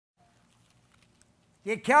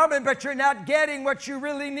You're coming, but you're not getting what you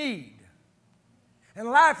really need. And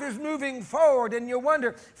life is moving forward, and you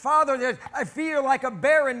wonder, Father, I feel like a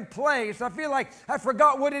barren place. I feel like I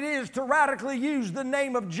forgot what it is to radically use the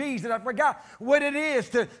name of Jesus. I forgot what it is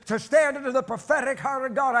to stand under the prophetic heart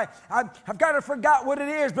of God. I've kind of forgot what it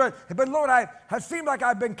is, but Lord, I seem like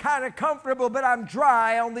I've been kind of comfortable, but I'm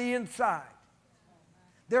dry on the inside.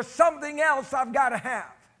 There's something else I've got to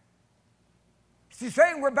have. See,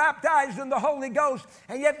 saying we're baptized in the Holy Ghost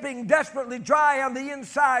and yet being desperately dry on the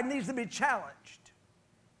inside needs to be challenged.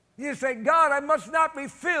 You say, God, I must not be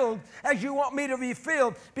filled as you want me to be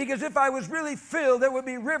filled, because if I was really filled, there would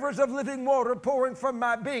be rivers of living water pouring from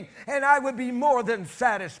my being, and I would be more than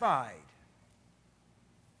satisfied.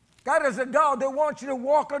 God is a God that wants you to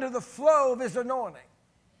walk under the flow of His anointing.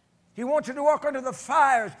 He wants you to walk under the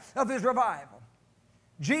fires of His revival.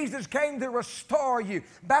 Jesus came to restore you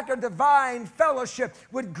back in divine fellowship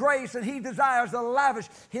with grace, and He desires to lavish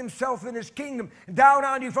Himself in His kingdom down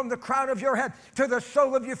on you from the crown of your head to the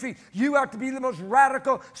sole of your feet. You have to be the most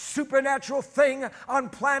radical, supernatural thing on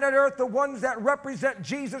planet Earth, the ones that represent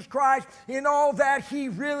Jesus Christ in all that He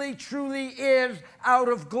really, truly is out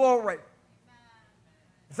of glory.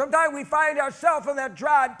 Sometimes we find ourselves in that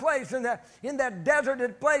dried place, in that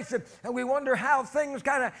deserted place, and we wonder how things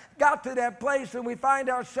kind of got to that place, and we find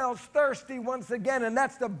ourselves thirsty once again, and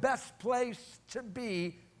that's the best place to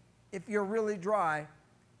be if you're really dry,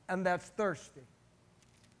 and that's thirsty.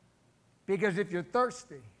 Because if you're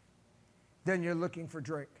thirsty, then you're looking for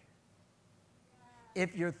drink.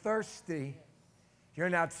 If you're thirsty, you're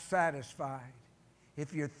not satisfied.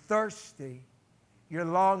 If you're thirsty, you're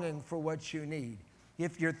longing for what you need.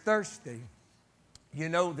 If you're thirsty, you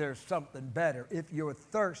know there's something better. If you're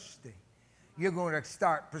thirsty, you're going to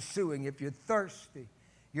start pursuing. If you're thirsty,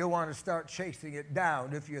 you want to start chasing it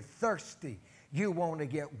down. If you're thirsty, you want to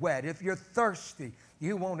get wet. If you're thirsty,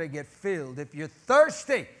 you want to get filled. If you're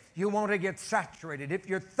thirsty, you want to get saturated. If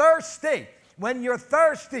you're thirsty, when you're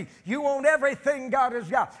thirsty, you want everything God has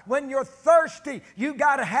got. When you're thirsty, you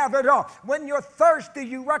got to have it all. When you're thirsty,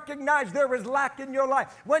 you recognize there is lack in your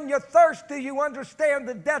life. When you're thirsty, you understand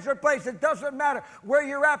the desert place. It doesn't matter where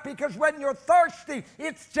you're at, because when you're thirsty,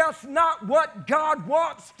 it's just not what God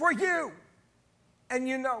wants for you. And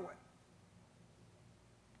you know it.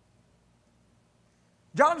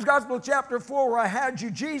 John's Gospel, chapter 4, where I had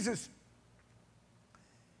you, Jesus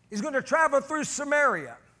is going to travel through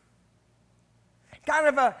Samaria. Kind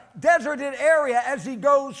of a deserted area as He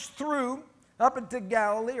goes through up into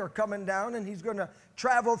Galilee, or coming down, and He's going to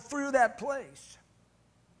travel through that place.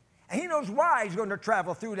 And He knows why He's going to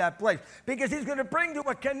travel through that place, because He's going to bring to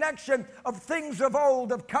a connection of things of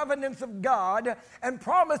old, of covenants of God and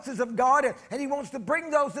promises of God, and He wants to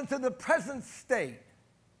bring those into the present state.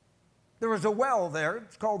 There was a well there.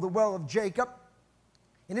 It's called the well of Jacob,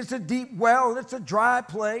 and it's a deep well, and it's a dry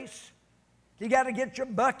place. You got to get your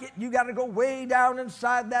bucket. You got to go way down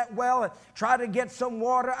inside that well and try to get some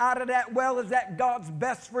water out of that well. Is that God's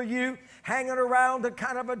best for you? Hanging around a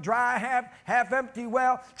kind of a dry, half-empty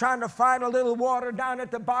well, trying to find a little water down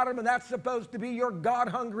at the bottom, and that's supposed to be your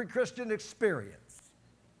God-hungry Christian experience.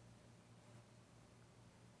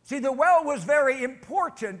 See, the well was very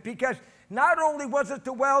important, because not only was it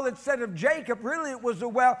the well that said of Jacob, really it was a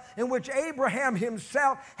well in which Abraham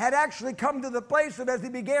himself had actually come to the place of as he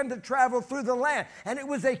began to travel through the land. And it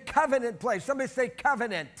was a covenant place. Somebody say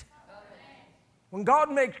covenant. When God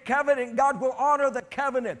makes covenant, God will honor the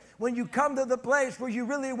covenant. When you come to the place where you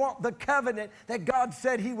really want the covenant that God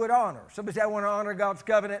said He would honor. Somebody say, I want to honor God's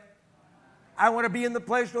covenant. I want to be in the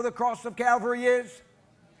place where the cross of Calvary is.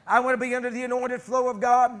 I want to be under the anointed flow of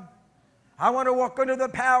God. I want to walk under the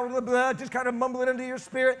power of the blood. Just kind of mumble it into your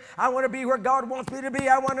spirit. I want to be where God wants me to be.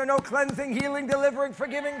 I want to know cleansing, healing, delivering,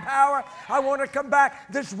 forgiving power. I want to come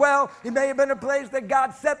back. This well, it may have been a place that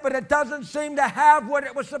God set, but it doesn't seem to have what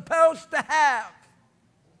it was supposed to have.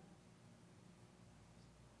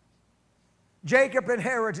 Jacob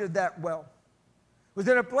inherited that well. It was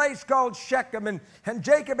in a place called Shechem. And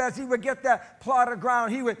Jacob, as he would get that plot of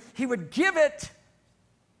ground, he would give it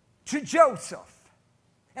to Joseph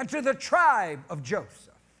and to the tribe of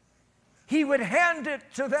Joseph. He would hand it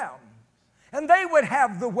to them, and they would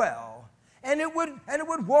have the well, and it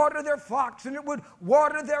would water their flocks, and it would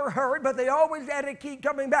water their herd, but they always had to keep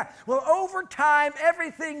coming back. Well, over time,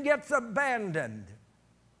 everything gets abandoned,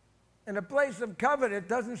 and a place of covenant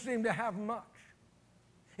doesn't seem to have much.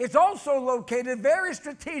 It's also located very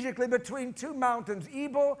strategically between two mountains,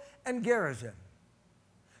 Ebal and Gerizim.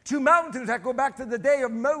 Two mountains that go back to the day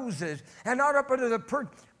of Moses and not up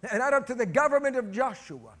to the government of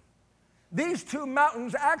Joshua. These two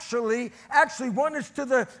mountains actually one is to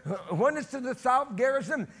the south,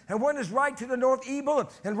 Gerizim, and one is right to the north, Ebal,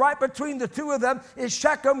 and right between the two of them is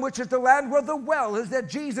Shechem, which is the land where the well is that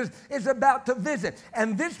Jesus is about to visit.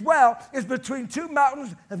 And this well is between two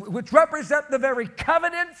mountains which represent the very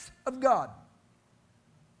covenants of God.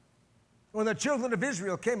 When the children of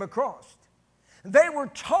Israel came across, they were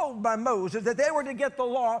told by Moses that they were to get the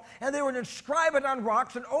law and they were to inscribe it on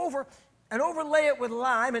rocks and overlay it with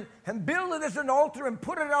lime and build it as an altar and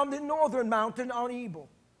put it on the northern mountain on Ebal.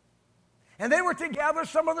 And they were to gather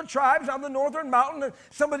some of the tribes on the northern mountain and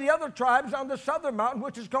some of the other tribes on the southern mountain,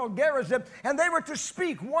 which is called Gerizim, and they were to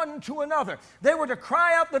speak one to another. They were to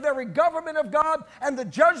cry out the very government of God and the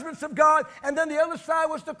judgments of God, and then the other side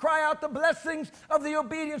was to cry out the blessings of the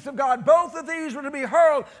obedience of God. Both of these were to be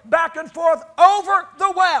hurled back and forth over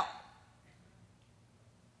the well.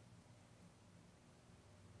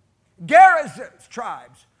 Gerizim's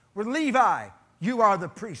tribes were Levi, you are the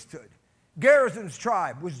priesthood. Gerizim's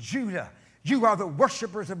tribe was Judah, you are the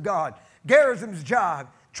worshipers of God. Gerizim's tribe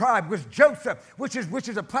was Joseph, which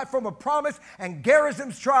is a platform of promise, and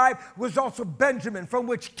Gerizim's tribe was also Benjamin, from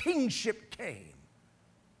which kingship came.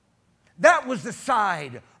 That was the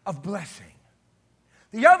side of blessing.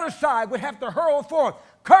 The other side would have to hurl forth,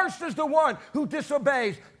 cursed is the one who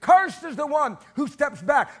disobeys. Cursed is the one who steps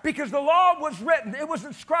back. Because the law was written, it was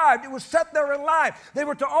inscribed, it was set there in line. They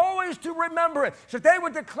were to always to remember it. So they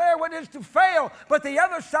would declare what is to fail. But the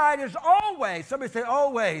other side is always, somebody say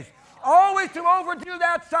always. Always to overdo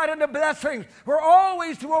that side of the blessings. We're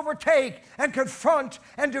always to overtake and confront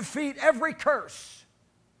and defeat every curse.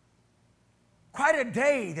 Quite a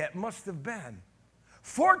day that must have been.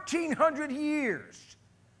 1,400 years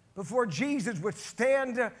before Jesus would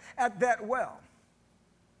stand at that well.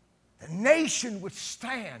 The nation would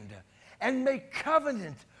stand and make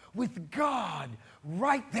covenant with God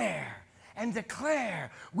right there and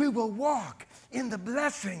declare, we will walk in the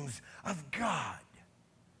blessings of God.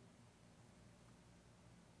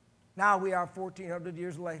 Now we are 1,400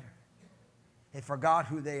 years later. They forgot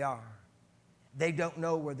who they are. They don't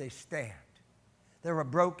know where they stand. They're a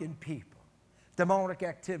broken people. Demonic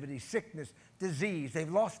activity, sickness, disease. They've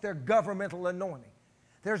lost their governmental anointing.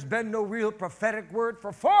 There's been no real prophetic word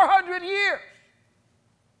for 400 years.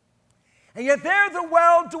 And yet there the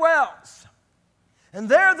well dwells. And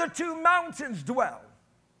there the two mountains dwell.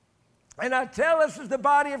 And I tell us as the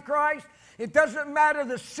body of Christ, it doesn't matter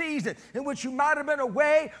the season in which you might have been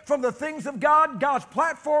away from the things of God. God's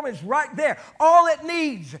platform is right there. All it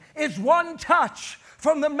needs is one touch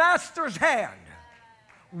from the Master's hand.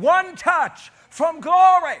 One touch from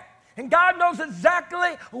glory. And God knows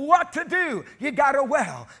exactly what to do. You got a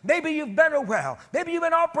well. Maybe you've been a well. Maybe you've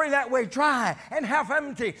been operating that way, dry and half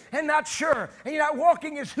empty and not sure. And you're not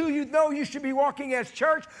walking as who you know you should be walking as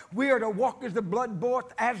church. We are to walk as the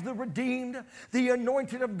blood-bought, as the redeemed, the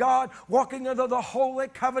anointed of God, walking under the holy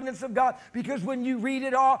covenants of God. Because when you read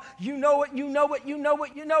it all, you know it, you know it, you know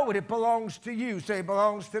it, you know it. It belongs to you. Say, it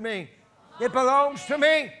belongs to me. It belongs to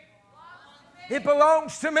me. It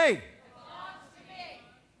belongs to me.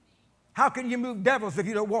 How can you move devils if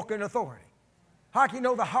you don't walk in authority? How can you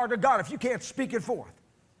know the heart of God if you can't speak it forth?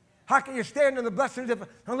 How can you stand in the blessings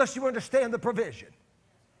unless you understand the provision?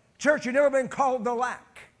 Church, you've never been called to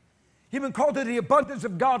lack. You've been called to the abundance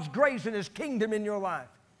of God's grace and His kingdom in your life.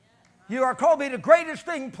 You are called to be the greatest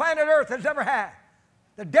thing planet Earth has ever had.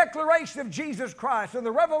 The declaration of Jesus Christ and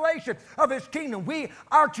the revelation of His kingdom. We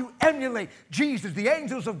are to emulate Jesus, the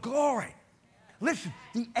angels of glory. Listen,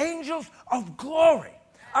 the angels of glory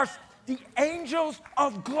are... The angels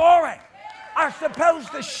of glory are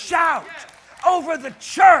supposed to shout over the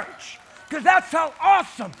church because that's how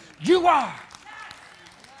awesome you are.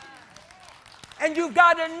 And you've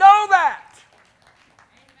got to know that.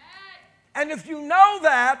 And if you know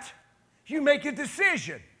that, you make a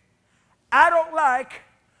decision. I don't like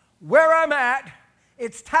where I'm at.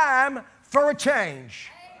 It's time for a change.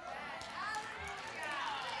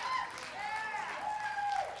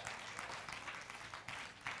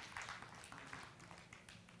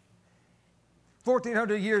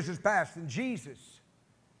 1,400 years has passed, and Jesus,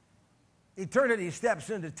 eternity steps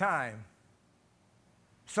into time.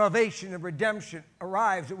 Salvation and redemption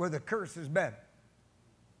arrives at where the curse has been.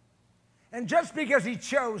 And just because He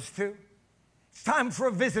chose to, it's time for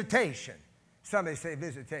a visitation. Somebody say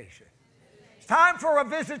visitation. It's time for a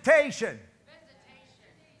visitation.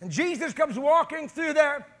 And Jesus comes walking through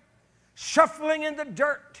there, shuffling in the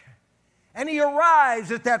dirt, and He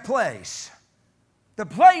arrives at that place. The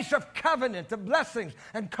place of covenant, the blessings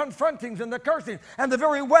and confrontings and the cursings and the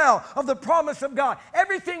very well of the promise of God.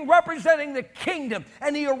 Everything representing the kingdom.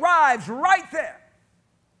 And He arrives right there.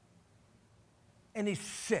 and he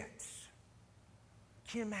sits.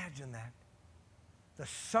 Can you imagine that? The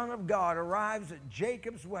Son of God arrives at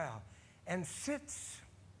Jacob's well and sits.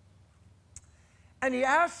 And he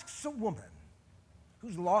asks a woman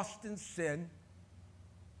who's lost in sin,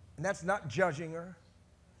 and that's not judging her.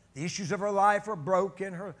 The issues of her life are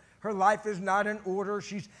broken. Her life is not in order.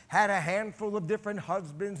 She's had a handful of different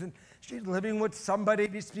husbands, and she's living with somebody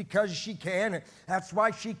just because she can. And that's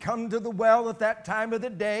why she come to the well at that time of the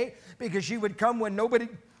day, because she would come when nobody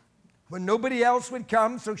else would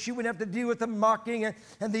come, so she would have to deal with the mocking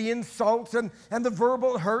and the insults and the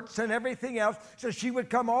verbal hurts and everything else. So she would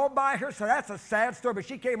come all by herself. That's a sad story, but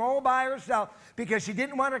she came all by herself because she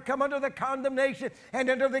didn't want to come under the condemnation and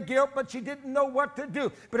under the guilt, but she didn't know what to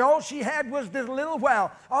do. But all she had was this little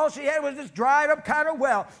well. All she had was this dried up kind of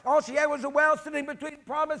well. All she had was a well sitting between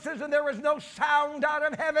promises, and there was no sound out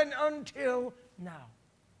of heaven until now.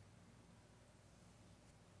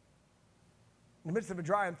 In the midst of a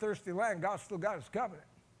dry and thirsty land, God still got his covenant.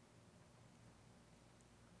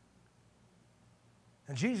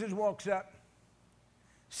 And Jesus walks up,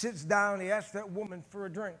 sits down, he asks that woman for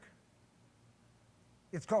a drink.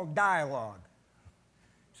 It's called dialogue.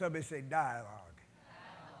 Somebody say dialogue.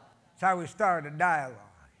 That's how we start a dialogue.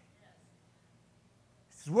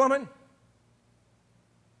 He says, woman,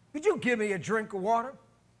 could you give me a drink of water?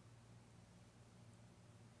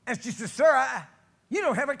 And she says, sir, you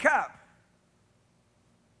don't have a cup.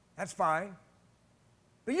 That's fine.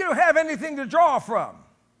 But you don't have anything to draw from.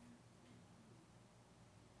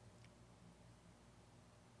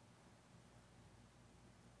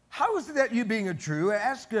 How is it that you, being a Jew,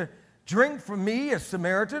 ask a drink from me, a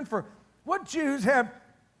Samaritan? For Jews have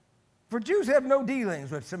no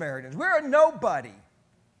dealings with Samaritans. We're a nobody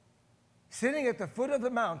sitting at the foot of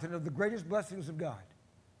the mountain of the greatest blessings of God.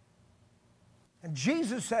 And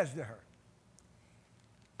Jesus says to her,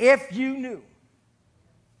 if you knew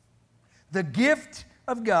the gift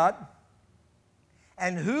of God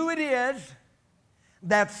and who it is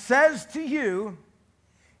that says to you,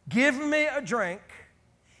 give me a drink,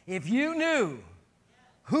 if you knew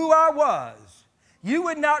who I was, you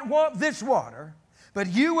would not want this water, but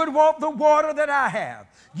you would want the water that I have.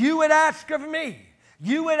 You would ask of me.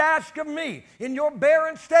 You would ask of me. In your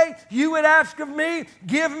barren state, you would ask of me,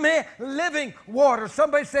 give me living water.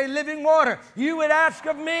 Somebody say living water. You would ask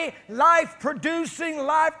of me life-producing,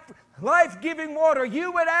 life-giving water.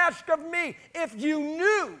 You would ask of me if you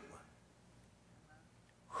knew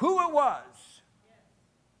who it was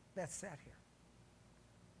that sat here.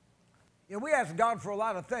 You know, we ask God for a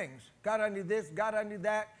lot of things. God, I need this. God, I need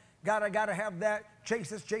that. God, I got to have that.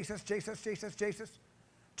 Chase us, chase us, chase us, chase us, chase us.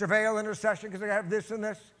 Travail, intercession, because I have this and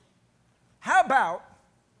this. How about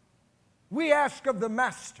we ask of the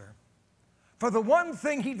Master for the one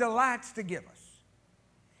thing he delights to give us?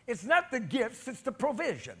 It's not the gifts, it's the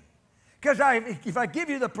provision. Because if I give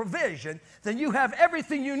you the provision, then you have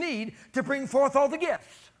everything you need to bring forth all the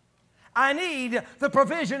gifts. I need the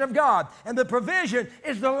provision of God, and the provision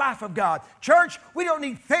is the life of God. Church, we don't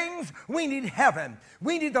need things, we need heaven.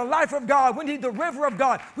 We need the life of God, we need the river of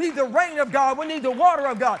God, we need the rain of God, we need the water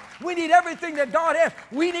of God. We need everything that God has.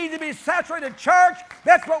 We need to be saturated. Church,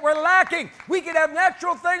 that's what we're lacking. We can have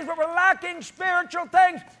natural things, but we're lacking spiritual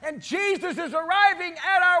things, and Jesus is arriving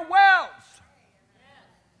at our wells.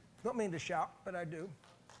 Don't mean to shout, but I do.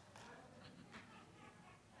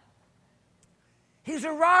 He's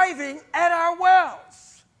arriving at our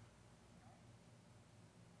wells.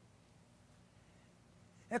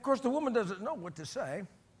 And of course, the woman doesn't know what to say.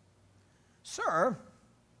 Sir,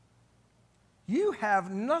 you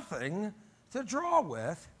have nothing to draw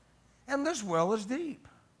with, and this well is deep.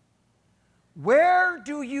 Where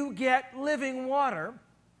do you get living water?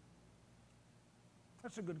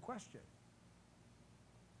 That's a good question.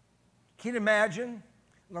 Can you imagine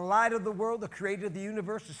the light of the world, the creator of the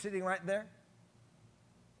universe, is sitting right there?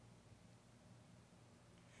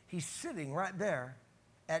 He's sitting right there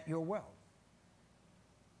at your well.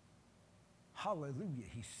 Hallelujah.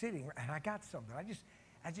 He's sitting, and I got something. I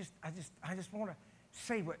just want to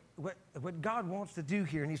say what God wants to do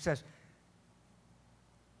here. And he says,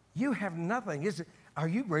 you have nothing. Are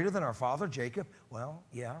you greater than our father Jacob? Well,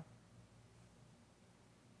 yeah.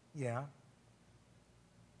 Yeah.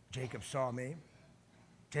 Jacob saw me.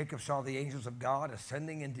 Jacob saw the angels of God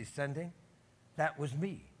ascending and descending. That was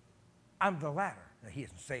me. I'm the latter. Now, he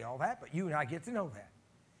doesn't say all that, but you and I get to know that.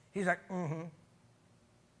 He's like, mm-hmm.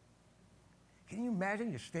 Can you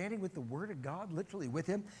imagine you're standing with the Word of God, literally with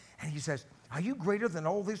him, and he says, are you greater than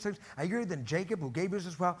all these things? Are you greater than Jacob, who gave us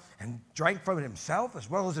as well and drank from it himself, as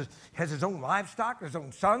well as has his own livestock, his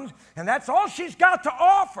own sons? And that's all she's got to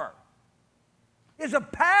offer is a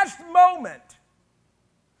past moment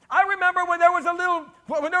I remember when there was a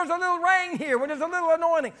little rain here, when there's a little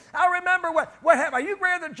anointing. I remember what happened. Are you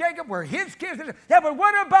greater than Jacob? Were his kids? Yeah, but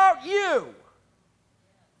what about you?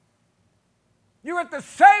 You're at the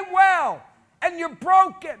same well, and you're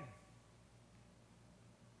broken,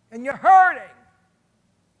 and you're hurting,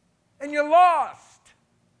 and you're lost.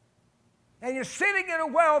 And you're sitting in a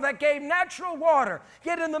well that gave natural water,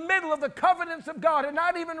 yet in the middle of the covenants of God and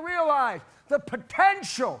not even realize the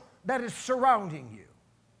potential that is surrounding you.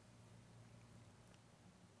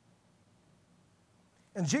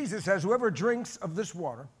 And Jesus says, whoever drinks of this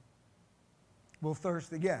water will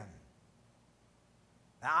thirst again.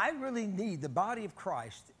 Now, I really need the body of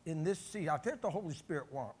Christ in this season. I'll tell you what the Holy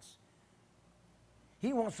Spirit wants.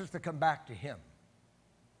 He wants us to come back to Him.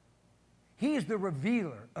 He is the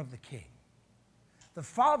revealer of the King. The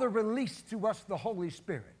Father released to us the Holy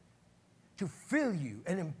Spirit to fill you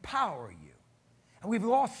and empower you. And we've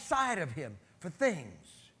lost sight of Him for things.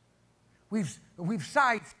 We've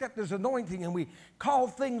sidestepped His anointing, and we call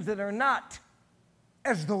things that are not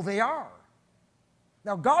as though they are.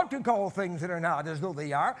 Now, God can call things that are not as though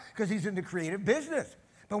they are because He's in the creative business.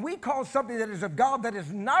 But we call something that is of God that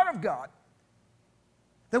is not of God,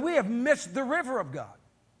 that we have missed the river of God.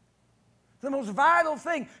 The most vital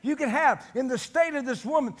thing you can have in the state of this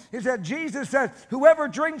woman is that Jesus says, whoever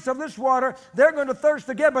drinks of this water, they're going to thirst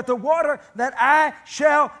again. But the water that I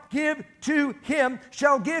shall give to him,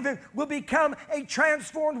 will become a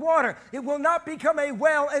transformed water. It will not become a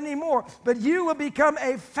well anymore, but you will become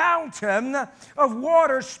a fountain of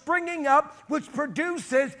water springing up, which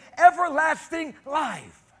produces everlasting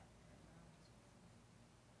life.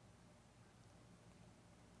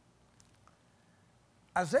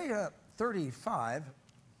 Isaiah 35,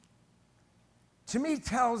 to me,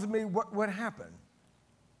 tells me what happened.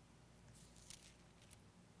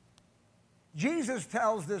 Jesus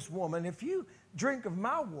tells this woman, if you drink of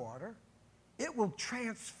my water, it will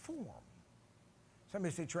transform.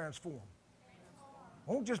 Somebody say transform.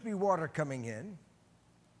 It won't just be water coming in.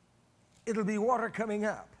 It'll be water coming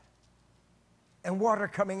up and water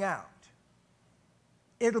coming out.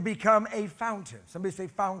 It'll become a fountain. Somebody say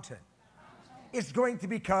fountain. It's going to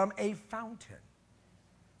become a fountain.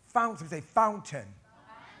 Fountain, say fountain.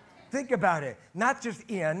 Think about it. Not just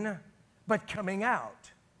in, but coming out.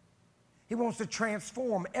 He wants to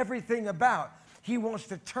transform everything about. He wants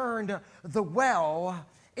to turn the well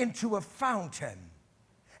into a fountain.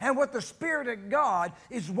 And what the Spirit of God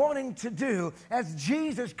is wanting to do, as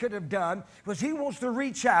Jesus could have done, was He wants to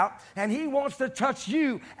reach out and He wants to touch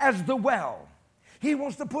you as the well. He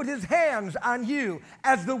wants to put His hands on you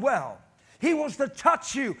as the well. He wants to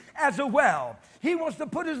touch you as a well. He wants to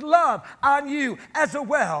put His love on you as a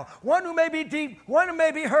well. One who may be deep, one who may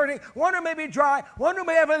be hurting, one who may be dry, one who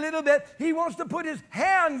may have a little bit. He wants to put His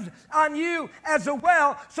hands on you as a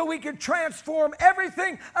well so He can transform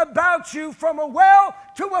everything about you from a well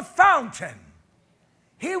to a fountain.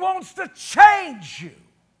 He wants to change you.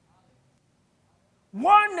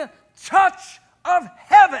 One touch of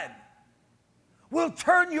heaven will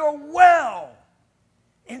turn your well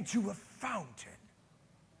into a fountain.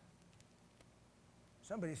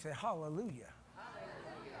 Somebody say hallelujah.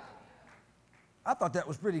 Hallelujah. I thought that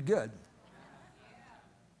was pretty good.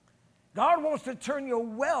 God wants to turn your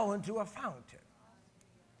well into a fountain.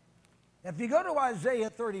 If you go to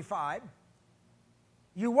Isaiah 35,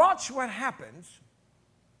 you watch what happens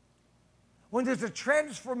when there's a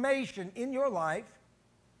transformation in your life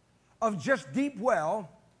of just deep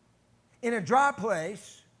well in a dry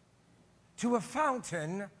place to a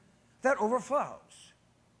fountain that overflows.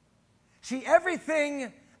 See,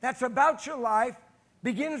 everything that's about your life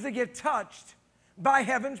begins to get touched by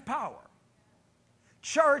heaven's power.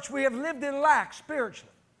 Church, we have lived in lack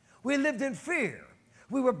spiritually. We lived in fear.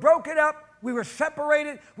 We were broken up. We were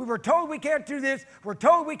separated. We were told we can't do this. We're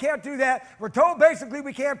told we can't do that. We're told basically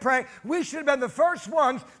we can't pray. We should have been the first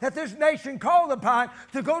ones that this nation called upon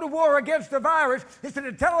to go to war against the virus. Instead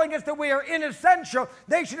of telling us that we are inessential,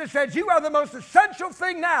 they should have said, you are the most essential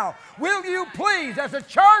thing now. Will you please, as a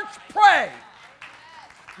church, pray?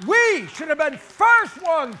 We should have been first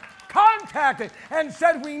ones contacted and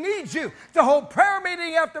said, we need you to hold prayer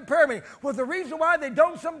meeting after prayer meeting. Well, the reason why they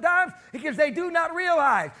don't sometimes is because they do not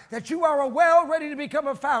realize that you are a well ready to become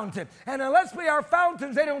a fountain. And unless we are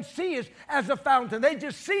fountains, they don't see us as a fountain. They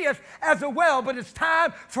just see us as a well, but it's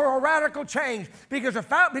time for a radical change because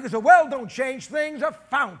a well don't change things, a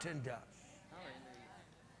fountain does.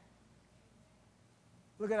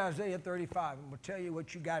 Look at Isaiah 35, and we'll tell you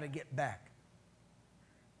what you got to get back.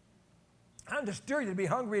 I'm just stirred to be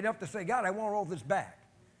hungry enough to say, God, I want all this back.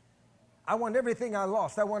 I want everything I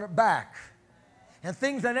lost. I want it back. And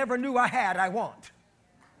things I never knew I had, I want.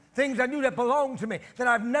 things I knew that belonged to me that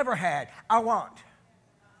I've never had, I want.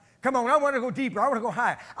 Come on, I want to go deeper. I want to go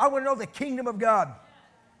higher. I want to know the kingdom of God.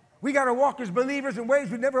 We got to walk as believers in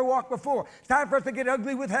ways we've never walked before. It's time for us to get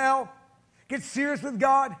ugly with hell, get serious with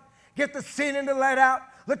God, get the sin in to let out,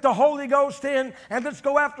 let the Holy Ghost in, and let's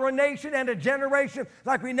go after a nation and a generation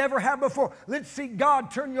like we never have before. Let's see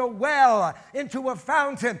God turn your well into a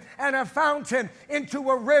fountain and a fountain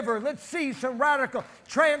into a river. Let's see some radical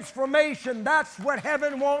transformation. That's what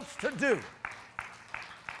heaven wants to do.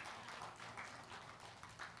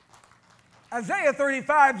 Isaiah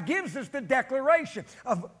 35 gives us the declaration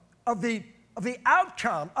of the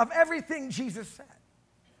outcome of everything Jesus said.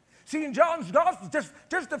 See, in John's Gospel,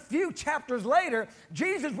 just a few chapters later,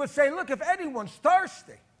 Jesus would say, look, if anyone's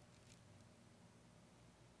thirsty,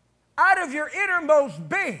 out of your innermost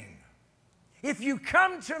being, if you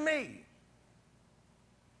come to me,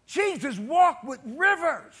 Jesus walked with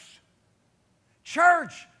rivers.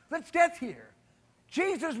 Church, let's get here.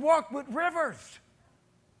 Jesus walked with rivers.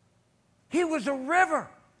 He was a river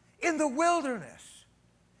in the wilderness.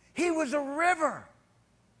 He was a river.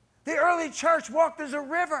 The early church walked as a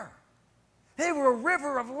river. They were a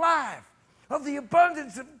river of life, of the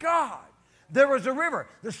abundance of God. There was a river,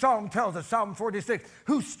 the psalm tells us, Psalm 46,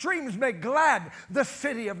 whose streams make glad the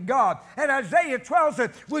city of God. And Isaiah 12 says,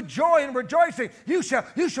 with joy and rejoicing, you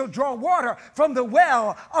shall draw water from the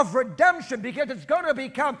well of redemption, because it's going to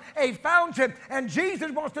become a fountain. And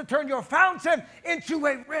Jesus wants to turn your fountain into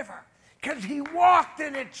a river, because he walked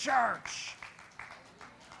in it, church.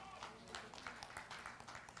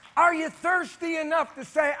 Are you thirsty enough to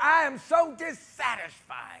say, I am so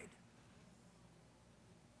dissatisfied?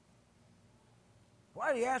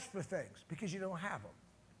 Why do you ask for things? Because you don't have them.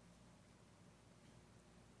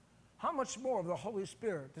 How much more of the Holy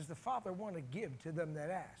Spirit does the Father want to give to them that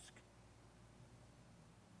ask?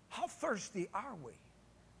 How thirsty are we?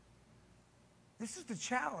 This is the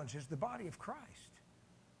challenge as the body of Christ.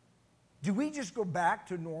 Do we just go back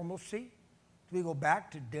to normalcy? Do we go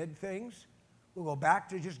back to dead things? We'll go back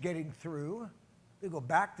to just getting through. We go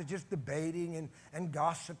back to just debating and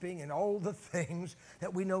gossiping and all the things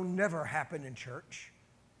that we know never happen in church.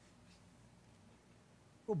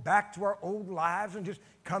 Go back to our old lives and just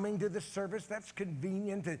coming to the service that's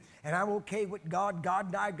convenient and I'm okay with God. God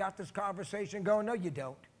and I got this conversation going. No, you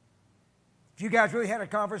don't. If you guys really had a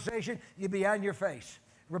conversation, you'd be on your face,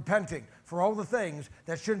 repenting for all the things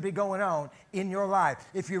that shouldn't be going on in your life.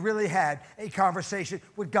 If you really had a conversation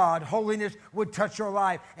with God, holiness would touch your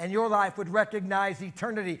life, and your life would recognize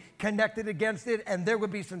eternity connected against it, and there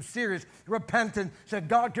would be some serious repentance so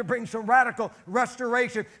God could bring some radical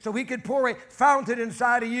restoration, so he could pour a fountain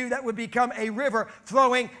inside of you that would become a river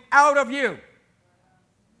flowing out of you.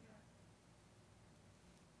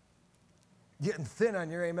 Getting thin on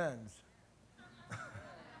your amens.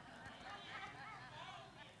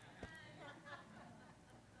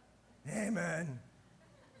 Amen.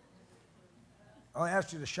 I'll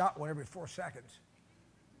ask you to shot one every 4 seconds.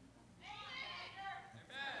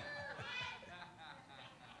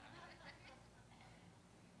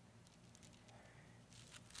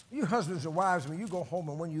 You husbands and wives, when you go home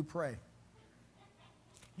and when you pray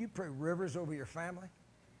rivers over your family.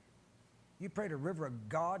 You pray the river of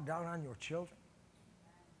God down on your children.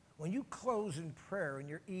 When you close in prayer in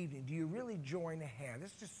your evening, do you really join hands?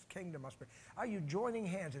 This just came to my spirit. Are you joining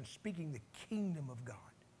hands and speaking the kingdom of God?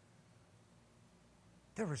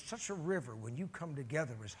 There is such a river when you come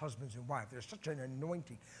together as husbands and wives. There's such an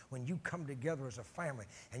anointing when you come together as a family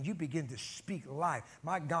and you begin to speak life.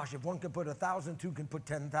 My gosh, if one can put 1,000, two can put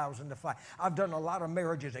 10,000 to fly. I've done a lot of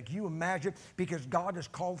marriages. Like, can you imagine? Because God has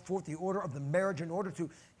called forth the order of the marriage in order to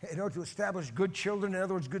establish good children, in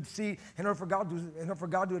other words, good seed, in order for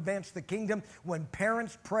God to advance the kingdom. When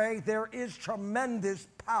parents pray, there is tremendous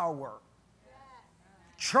power.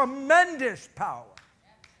 Tremendous power.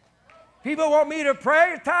 People want me to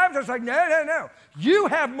pray at times. It's like, no. You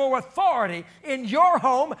have more authority in your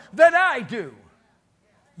home than I do.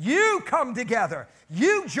 You come together.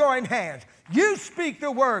 You join hands. You speak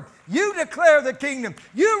the word. You declare the kingdom.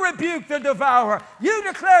 You rebuke the devourer. You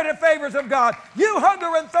declare the favors of God. You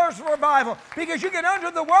hunger and thirst for revival. Because you get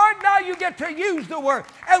under the word, now you get to use the word.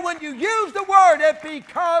 And when you use the word, it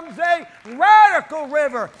becomes a radical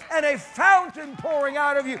river and a fountain pouring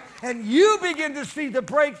out of you. And you begin to see the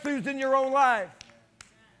breakthroughs in your own life.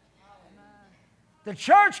 The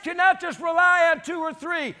church cannot just rely on 2 or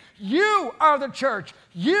 3. You are the church.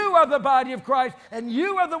 You are the body of Christ. And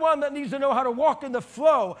you are the one that needs to know how to walk in the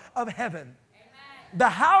flow of heaven. Amen. The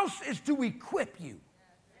house is to equip you.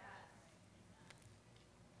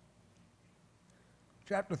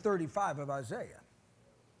 Chapter 35 of Isaiah.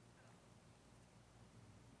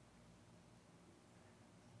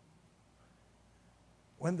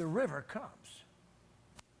 when the river comes,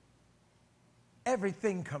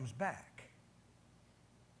 everything comes back.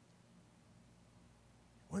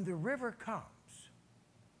 When the river comes,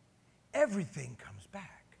 everything comes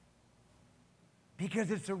back.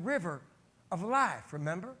 Because it's a river of life,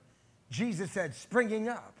 remember? Jesus said, springing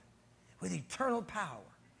up with eternal power,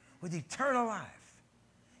 with eternal life.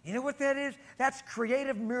 You know what that is? That's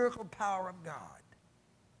creative miracle power of God.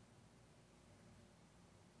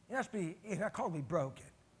 You're not called to be broken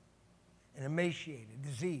and emaciated,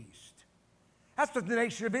 diseased. That's what the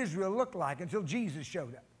nation of Israel looked like until Jesus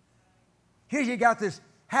showed up. Here you got this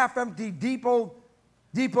half-empty, deep old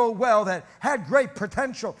well that had great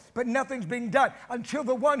potential, but nothing's being done until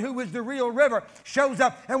the one who is the real river shows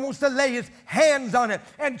up and wants to lay his hands on it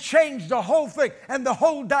and change the whole thing and the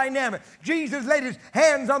whole dynamic. Jesus laid his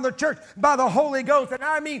hands on the church by the Holy Ghost, and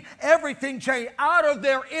I mean everything changed. Out of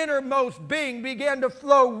their innermost being began to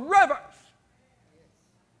flow rivers.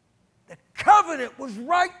 The covenant was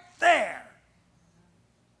right there.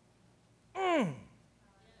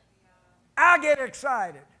 I get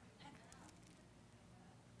excited.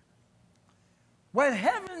 When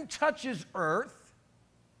heaven touches earth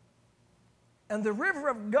and the river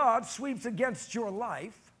of God sweeps against your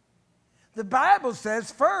life, the Bible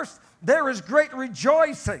says, first, there is great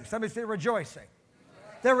rejoicing. Somebody say rejoicing.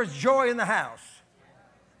 There is joy in the house.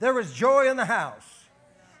 There is joy in the house.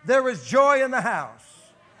 There is joy in the house.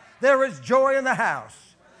 There is joy in the house.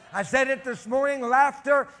 I said it this morning,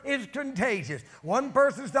 laughter is contagious. One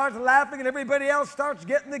person starts laughing and everybody else starts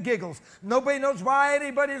getting the giggles. Nobody knows why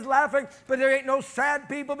anybody's laughing, but there ain't no sad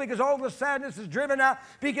people because all the sadness is driven out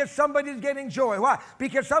because somebody's getting joy. Why?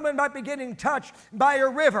 Because someone might be getting touched by a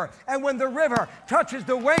river. And when the river touches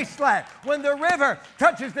the wasteland, when the river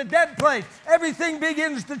touches the dead place, everything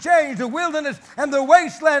begins to change. The wilderness and the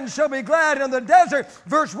wasteland shall be glad, and the desert,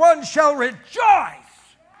 verse 1, shall rejoice.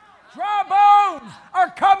 Dry bones are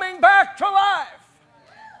coming back to life.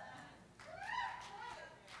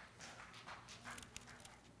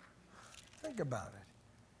 Think about it.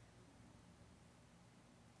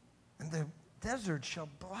 And the desert shall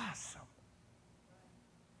blossom.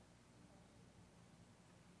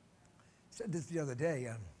 I said this the other day.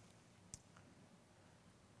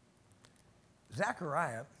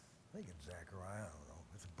 Zechariah, I think it's Zechariah, I don't know.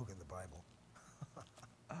 It's a book in the Bible.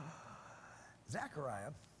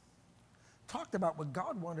 Zechariah talked about what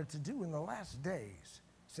God wanted to do in the last days.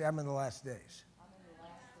 Say, I'm in the last days.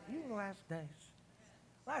 You in the last days.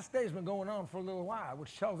 Last days been going on for a little while,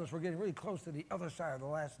 which tells us we're getting really close to the other side of the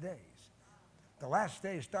last days. The last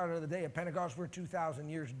days started on the day of Pentecost. We're 2,000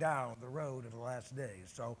 years down the road of the last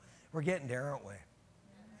days. So we're getting there, aren't we?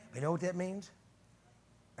 You know what that means?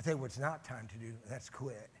 I tell you what's not time to do. That's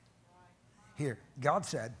quit. Here, God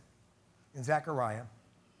said in Zechariah,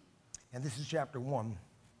 and this is chapter 1,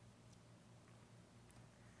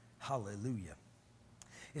 hallelujah.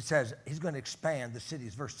 It says he's going to expand the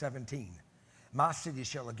cities, verse 17. My city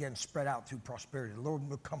shall again spread out through prosperity. The Lord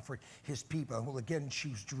will comfort his people and will again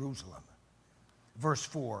choose Jerusalem. Verse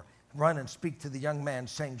 4, run and speak to the young man,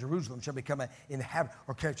 saying, Jerusalem shall become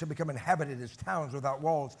inhabited as towns without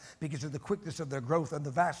walls because of the quickness of their growth and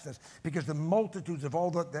the vastness, because the multitudes of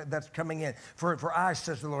all that's coming in. For I,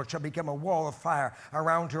 says the Lord, shall become a wall of fire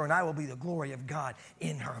around her, and I will be the glory of God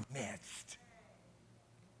in her midst.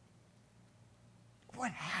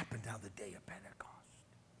 What happened on the day of Pentecost?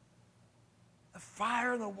 The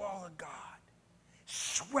fire and the wall of God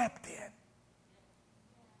swept in.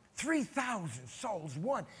 3,000 souls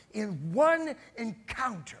won in one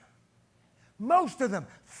encounter. Most of them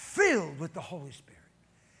filled with the Holy Spirit,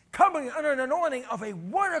 coming under an anointing of a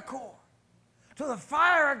one accord. So the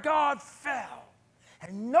fire of God fell,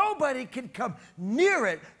 and nobody could come near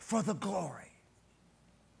it for the glory.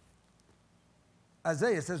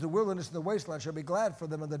 Isaiah says, the wilderness and the wasteland shall be glad for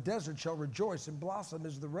them, and the desert shall rejoice, and blossom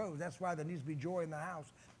is the rose. That's why there needs to be joy in the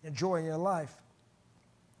house and joy in your life.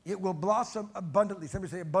 It will blossom abundantly.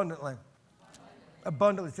 Somebody say abundantly.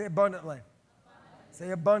 Abundantly. Say abundantly.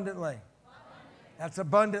 Say abundantly. That's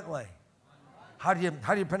abundantly. How do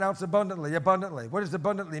you pronounce abundantly? Abundantly. What does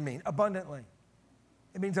abundantly mean? Abundantly.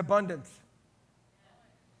 It means abundance.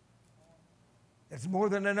 It's more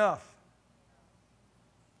than enough.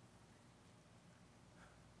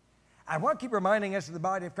 I want to keep reminding us of the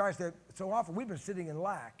body of Christ that so often we've been sitting in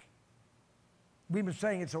lack. We've been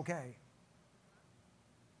saying it's okay.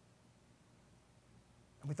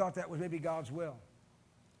 And we thought that was maybe God's will.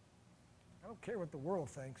 I don't care what the world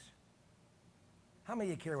thinks. How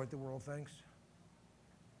many of you care what the world thinks?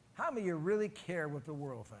 How many of you really care what the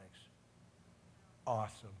world thinks?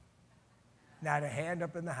 Awesome. Not a hand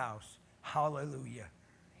up in the house. Hallelujah.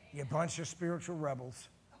 You bunch of spiritual rebels.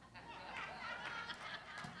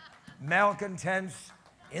 Malcontents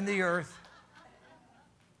in the earth.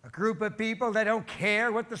 A group of people that don't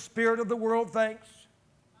care what the spirit of the world thinks.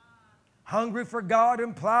 Hungry for God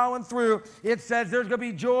and plowing through. It says there's going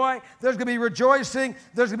to be joy, there's going to be rejoicing,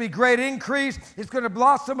 there's going to be great increase. It's going to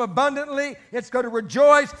blossom abundantly. It's going to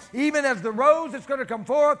rejoice. Even as the rose, it's going to come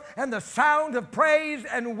forth, and the sound of praise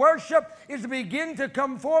and worship is to begin to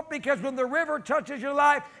come forth, because when the river touches your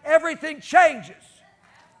life, everything changes.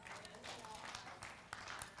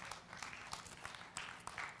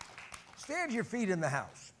 Stand your feet in the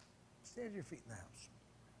house. Stand your feet in the house.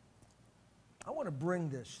 I want to bring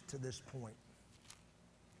this to this point.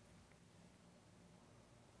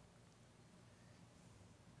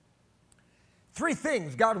 Three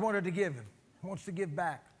things God wanted to give him. He wants to give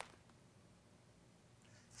back.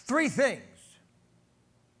 Three things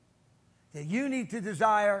that you need to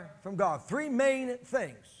desire from God. Three main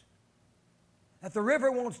things that the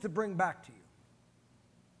river wants to bring back to you.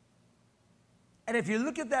 And if you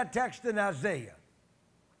look at that text in Isaiah,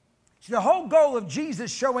 see, the whole goal of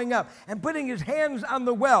Jesus showing up and putting his hands on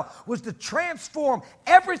the well was to transform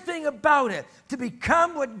everything about it to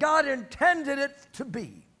become what God intended it to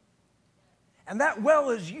be. And that well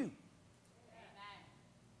is you.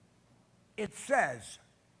 It says,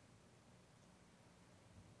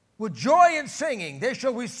 with joy and singing, they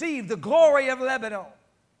shall receive the glory of Lebanon.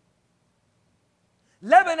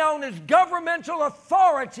 Lebanon is governmental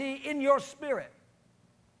authority in your spirit.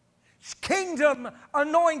 It's kingdom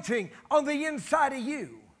anointing on the inside of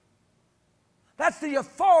you. That's the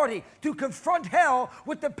authority to confront hell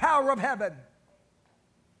with the power of heaven.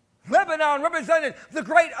 Lebanon represented the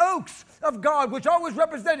great oaks of God, which always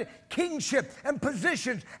represented kingship and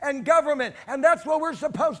positions and government. And that's where we're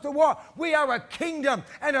supposed to walk. We are a kingdom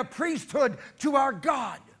and a priesthood to our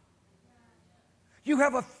God. You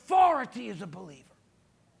have authority as a believer.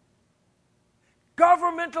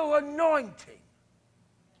 Governmental anointing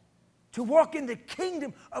to walk in the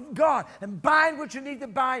kingdom of God and bind what you need to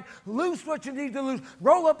bind, loose what you need to loose,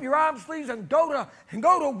 roll up your arm sleeves and go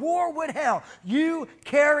to war with hell. You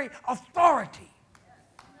carry authority.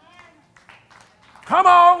 Come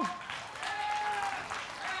on.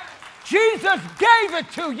 Jesus gave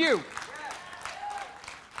it to you.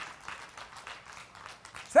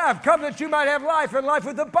 So I've come that you might have life and life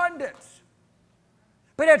with abundance.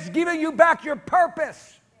 But it's giving you back your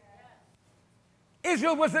purpose.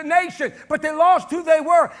 Israel was a nation, but they lost who they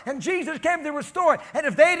were, and Jesus came to restore it. And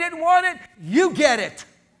if they didn't want it, you get it.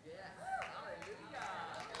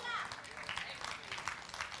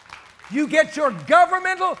 You get your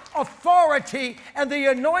governmental authority and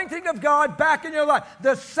the anointing of God back in your life.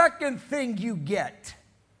 The second thing you get,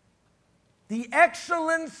 the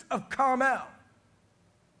excellence of Carmel.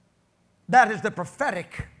 That is the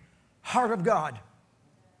prophetic heart of God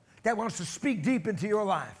that wants to speak deep into your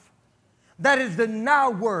life. That is the now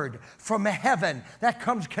word from heaven that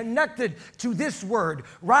comes connected to this word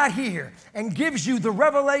right here and gives you the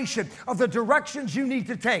revelation of the directions you need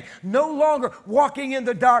to take. No longer walking in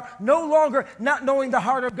the dark, no longer not knowing the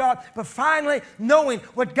heart of God, but finally knowing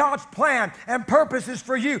what God's plan and purpose is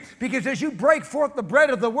for you. Because as you break forth the bread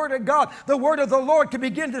of the word of God, the word of the Lord can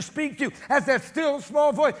begin to speak to you as that still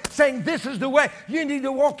small voice saying, this is the way you need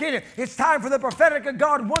to walk in it. It's time for the prophetic of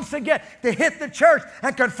God once again to hit the church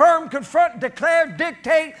and confirm, confront, declare,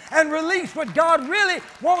 dictate, and release what God really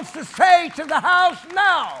wants to say to the house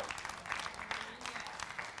now.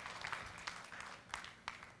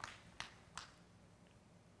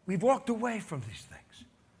 We've walked away from these things.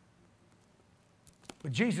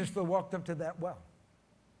 But Jesus still walked up to that well.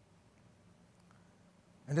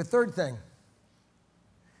 And the third thing,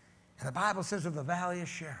 and the Bible says of the valley of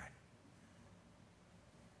Sharon.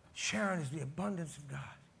 Sharon is the abundance of God.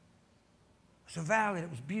 It's a valley that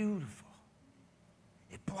was beautiful.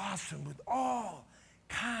 It blossomed with all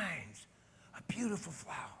kinds of beautiful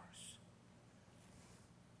flowers.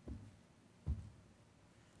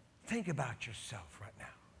 Think about yourself right now.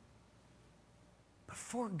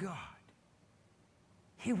 Before God,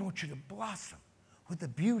 He wants you to blossom with the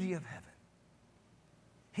beauty of heaven.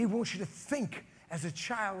 He wants you to think as a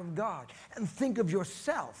child of God and think of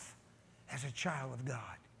yourself as a child of God.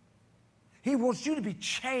 He wants you to be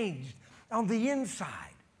changed on the inside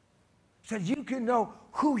so that you can know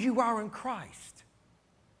who you are in Christ.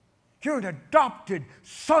 You're an adopted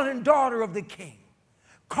son and daughter of the King,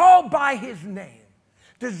 called by His name,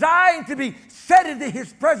 designed to be set into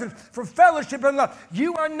His presence for fellowship and love.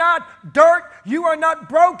 You are not dirt, you are not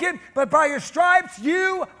broken, but by your stripes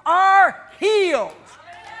you are healed.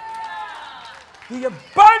 The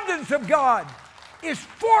abundance of God is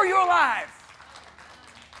for your life.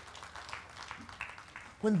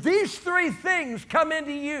 When these three things come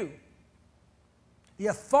into you, the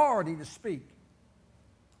authority to speak,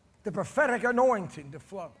 the prophetic anointing to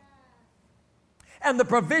flow, and the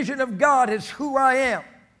provision of God is who I am.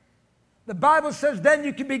 The Bible says then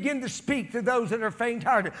you can begin to speak to those that are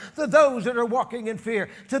faint-hearted, to those that are walking in fear,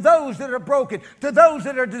 to those that are broken, to those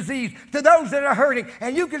that are diseased, to those that are hurting.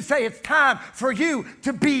 And you can say it's time for you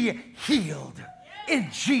to be healed in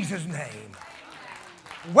Jesus' name.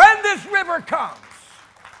 When this river comes,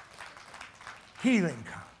 healing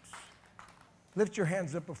comes. Lift your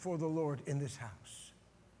hands up before the Lord in this house.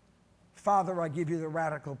 Father, I give you the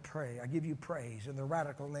radical praise. I give you praise in the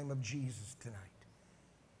radical name of Jesus tonight.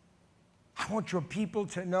 I want your people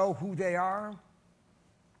to know who they are.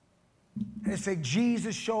 And say,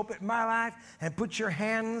 Jesus, show up in my life and put your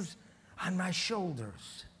hands on my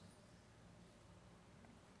shoulders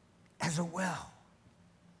as a well.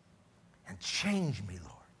 And change me,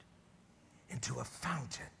 Lord, into a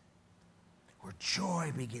fountain where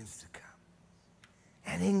joy begins to come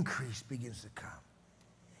and increase begins to come.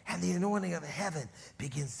 And the anointing of heaven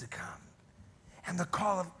begins to come. And the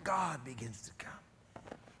call of God begins to come.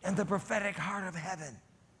 And the prophetic heart of heaven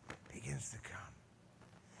begins to come.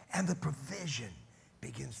 And the provision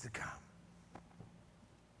begins to come.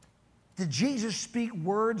 Did Jesus speak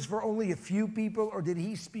words for only a few people, or did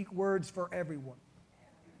he speak words for everyone?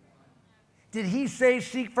 Did he say,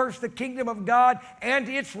 seek first the kingdom of God and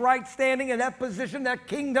its right standing in that position, that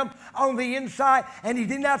kingdom on the inside? And he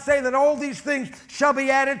did not say that all these things shall be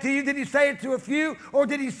added to you. Did he say it to a few, or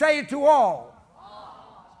did he say it to all?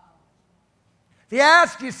 If you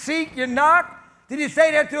ask, you seek, you knock, did he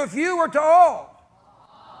say that to a few or to all?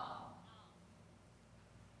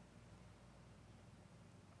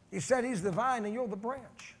 He said he's the vine and you're the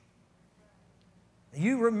branch.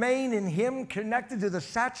 You remain in him, connected to the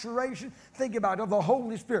saturation, think about it, of the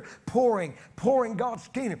Holy Spirit pouring God's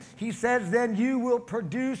kingdom. He says, then you will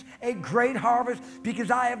produce a great harvest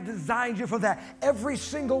because I have designed you for that. Every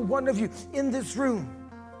single one of you in this room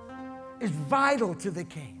is vital to the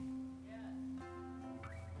King.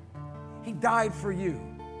 He died for you,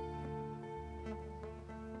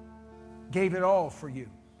 gave it all for you.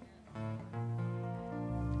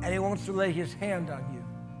 And he wants to lay his hand on you.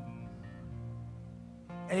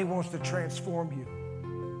 And he wants to transform you.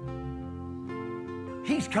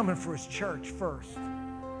 He's coming for his church first.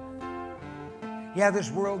 Yeah,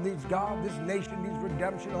 this world needs God. This nation needs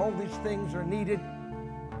redemption. All these things are needed.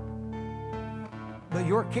 But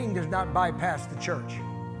your King does not bypass the church.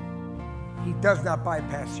 He does not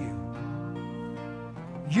bypass you.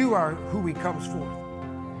 You are who he comes for.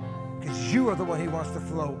 Because you are the one he wants to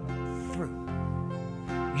flow through.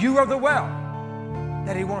 You are the well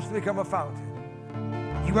that he wants to become a fountain.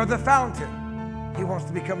 You are the fountain. He wants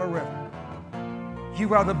to become a river.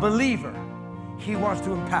 You are the believer. He wants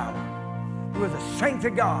to empower. You are the saint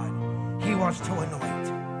of God. He wants to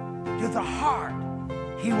anoint. You're the heart.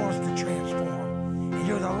 He wants to transform. And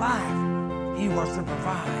you're the life. He wants to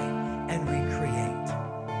provide and recreate.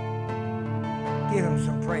 Give him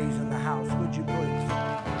some praise in the house, would you please?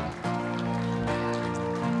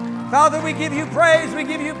 Father, we give you praise. We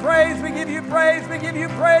give you praise. We give you praise. We give you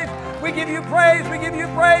praise. We give you praise, we give you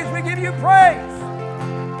praise, we give you praise.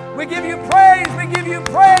 We give you praise, we give you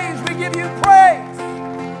praise, we give you praise.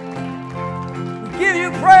 We give you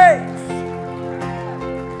praise.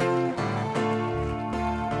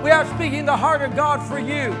 We are speaking the heart of God for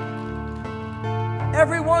you.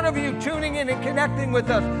 Every one of you tuning in and connecting with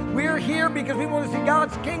us. We're here because we want to see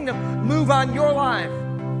God's kingdom move on your life.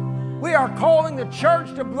 We are calling the church,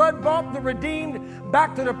 the blood-bought, the redeemed,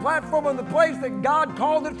 back to the platform and the place that God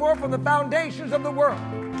called it for from the foundations of the world.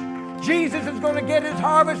 Jesus is going to get his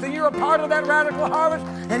harvest, and you're a part of that radical harvest,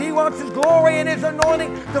 and he wants his glory and his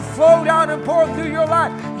anointing to flow down and pour through your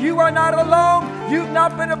life. You are not alone. You've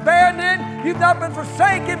not been abandoned. You've not been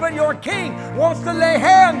forsaken, but your King wants to lay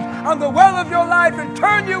hands on the well of your life and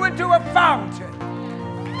turn you into a fountain.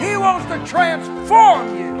 He wants to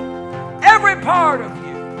transform you, every part of you.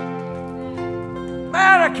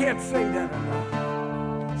 Man, I can't say that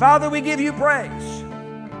enough. Father, we give you praise.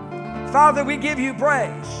 Father, we give you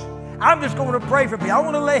praise. I'm just going to pray for people. I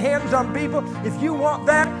want to lay hands on people. If you want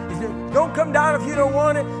that, don't come down if you don't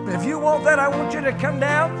want it. But if you want that, I want you to come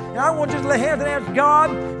down. And I want you to lay hands and ask God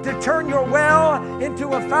to turn your well into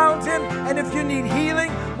a fountain. And if you need healing,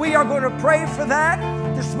 we are going to pray for that.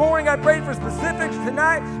 This morning I prayed for specifics.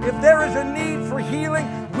 Tonight, if there is a need for healing,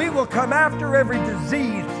 we will come after every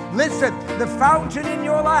disease. Listen, the fountain in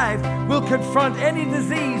your life will confront any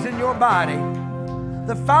disease in your body.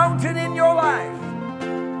 The fountain in your life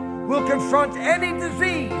will confront any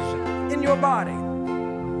disease in your body.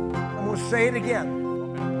 I'm going to say it again.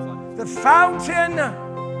 the fountain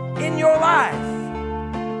in your life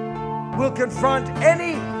will confront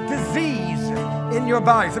any disease in your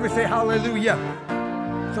body. Somebody say hallelujah.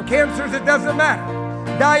 So cancers, it doesn't matter.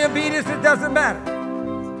 Diabetes, it doesn't matter.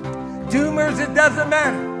 Tumors, it doesn't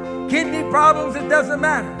matter. Kidney problems, it doesn't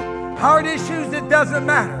matter. Heart issues, it doesn't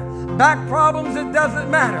matter. Back problems, it doesn't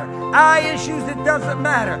matter. Eye issues, it doesn't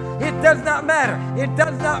matter. It does not matter. It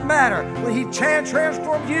does not matter. When He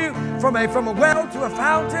transformed you from a well to a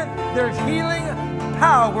fountain, there's healing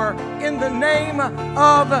power in the name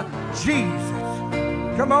of Jesus.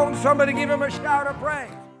 Come on, somebody give Him a shout of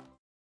praise.